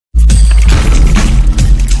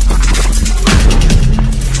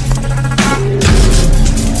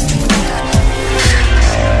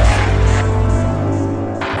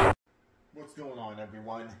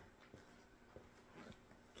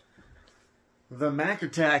The Mac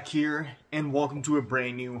Attack here, and welcome to a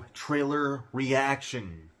brand new trailer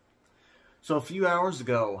reaction. So a few hours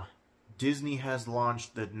ago, Disney has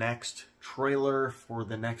launched the next trailer for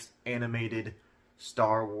the next animated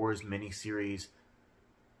Star Wars miniseries,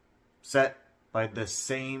 set by the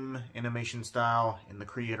same animation style and the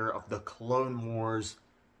creator of the Clone Wars,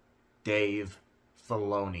 Dave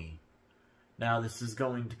Filoni. Now this is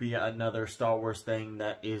going to be another Star Wars thing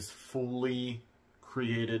that is fully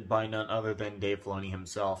created by none other than Dave Filoni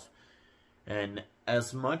himself. And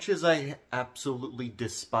as much as I absolutely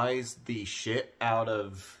despise the shit out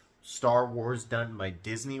of Star Wars done by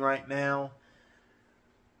Disney right now,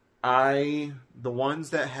 the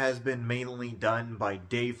ones that has been mainly done by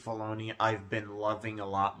Dave Filoni, I've been loving a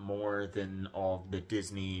lot more than all the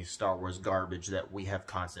Disney Star Wars garbage that we have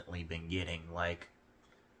constantly been getting. Like,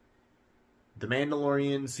 The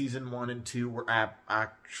Mandalorian Season 1 and 2 were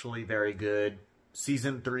actually very good.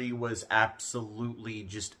 Season 3 was absolutely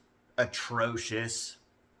just atrocious.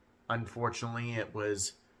 Unfortunately, it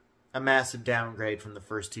was a massive downgrade from the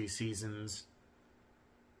first two seasons.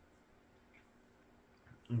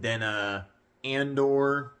 Then,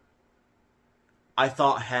 Andor, I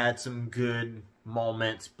thought had some good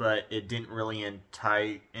moments, but it didn't really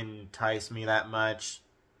entice me that much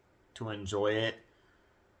to enjoy it.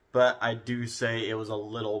 But I do say it was a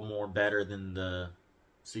little more better than the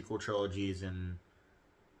sequel trilogies, and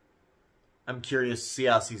I'm curious to see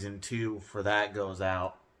how Season 2 for that goes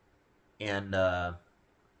out. And the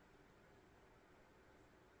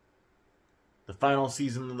final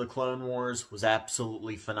season of the Clone Wars was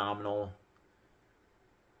absolutely phenomenal.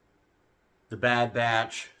 The Bad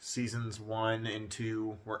Batch Seasons 1 and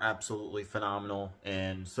 2 were absolutely phenomenal,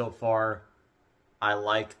 and so far I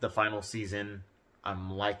like the final season.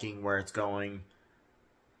 I'm liking where it's going.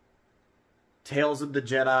 Tales of the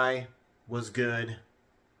Jedi was good.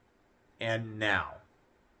 And now,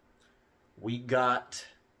 we got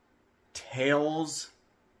Tales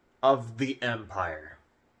of the Empire.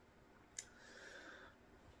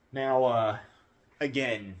 Now,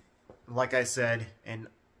 again, like I said, and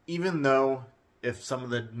even though if some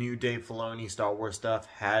of the new Dave Filoni Star Wars stuff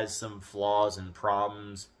has some flaws and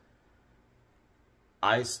problems,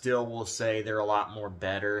 I still will say they're a lot more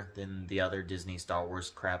better than the other Disney Star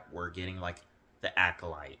Wars crap we're getting, like The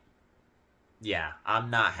Acolyte. Yeah,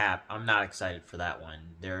 I'm not excited for that one.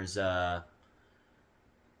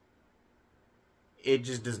 It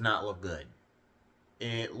just does not look good.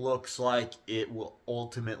 It looks like it will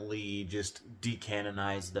ultimately just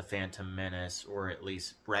decanonize the Phantom Menace, or at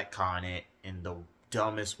least retcon it in the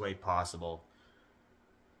dumbest way possible.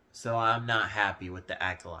 So I'm not happy with The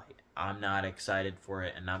Acolyte. I'm not excited for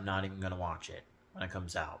it, and I'm not even going to watch it when it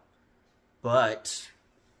comes out. But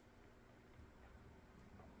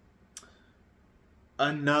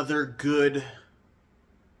another good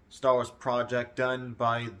Star Wars project done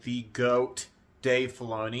by the GOAT, Dave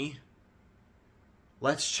Filoni.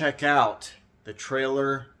 Let's check out the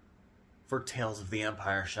trailer for Tales of the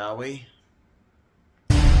Empire, shall we?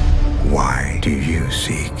 Why do you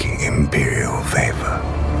seek Imperial favor?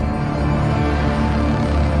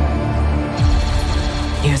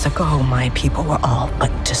 Years ago, my people were all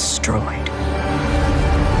but destroyed.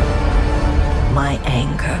 My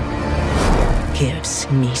anger gives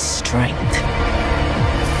me strength.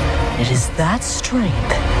 It is that strength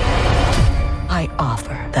I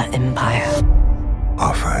offer the Empire.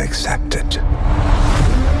 Offer accepted.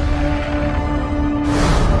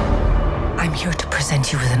 I'm here to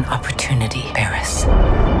present you with an opportunity, Barris.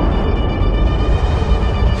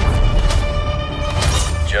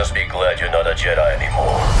 Just be glad you're not a Jedi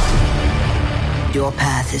anymore. Your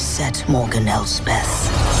path is set, Morgan Elspeth.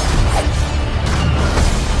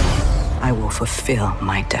 I will fulfill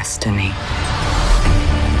my destiny.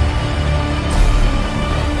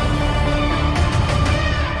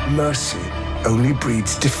 Mercy only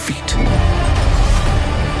breeds defeat.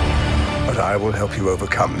 But I will help you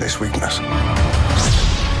overcome this weakness.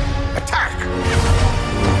 Attack!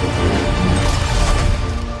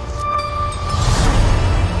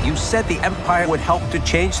 You said the Empire would help to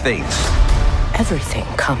change things. Everything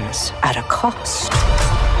comes at a cost.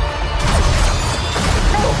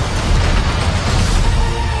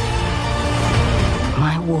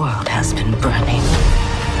 My world has been burning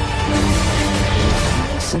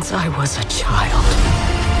since I was a child.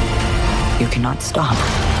 You cannot stop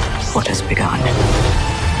what has begun.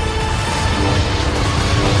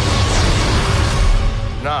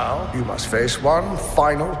 Now you must face one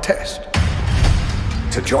final test.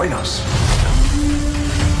 To join us.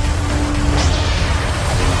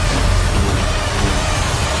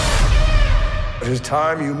 It is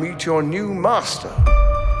time you meet your new master.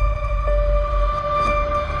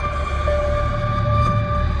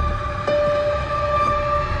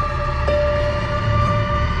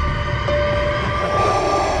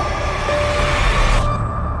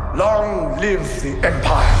 is the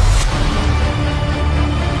Empire.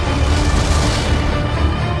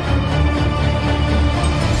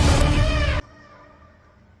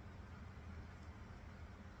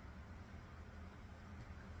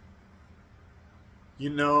 You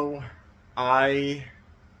know, I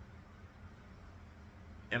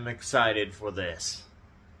am excited for this.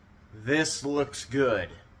 This looks good.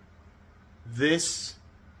 This,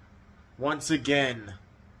 once again,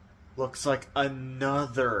 looks like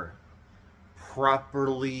another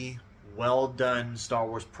properly well done Star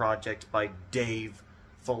Wars project by Dave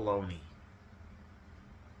Filoni.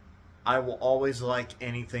 I will always like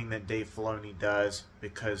anything that Dave Filoni does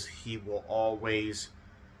because he will always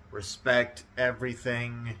respect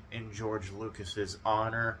everything in George Lucas's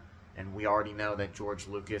honor, and we already know that George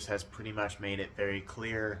Lucas has pretty much made it very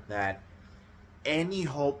clear that any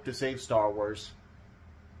hope to save Star Wars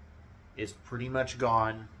is pretty much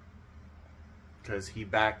gone because he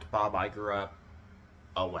backed Bob Iger up.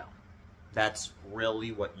 Oh well. That's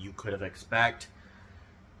really what you could have expected.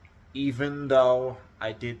 Even though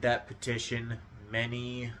I did that petition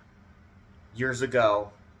many years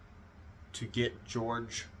ago to get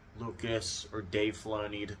George Lucas or Dave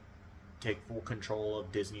Filoni to take full control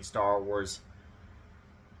of Disney Star Wars.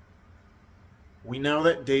 We know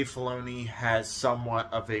that Dave Filoni has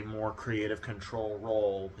somewhat of a more creative control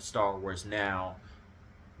role with Star Wars now,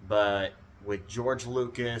 but with George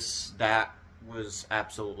Lucas, that was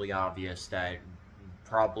absolutely obvious that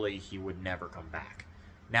probably he would never come back.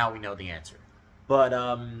 Now we know the answer.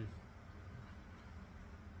 But,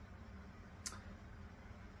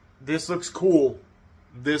 this looks cool.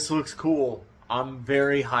 This looks cool. I'm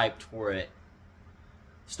very hyped for it.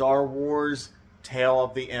 Star Wars Tale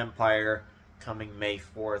of the Empire coming May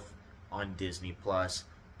 4th on Disney Plus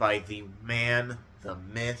by the man, the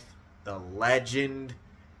myth, the legend,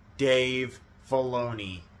 Dave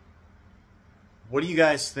Filoni. What do you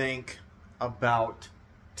guys think about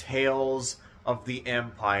Tales of the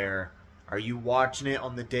Empire? Are you watching it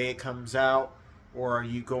on the day it comes out, or are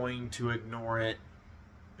you going to ignore it?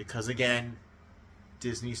 Because again,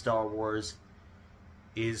 Disney Star Wars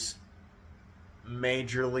is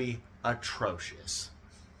majorly atrocious.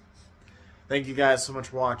 Thank you guys so much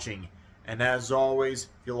for watching. And as always,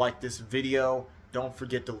 if you like this video, don't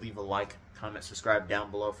forget to leave a like, comment, subscribe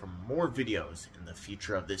down below for more videos in the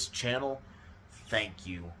future of this channel. Thank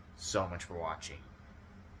you so much for watching.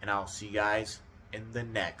 And I'll see you guys in the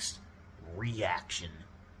next reaction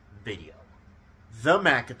video. The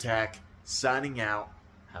Mac Attack signing out.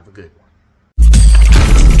 Have a good one.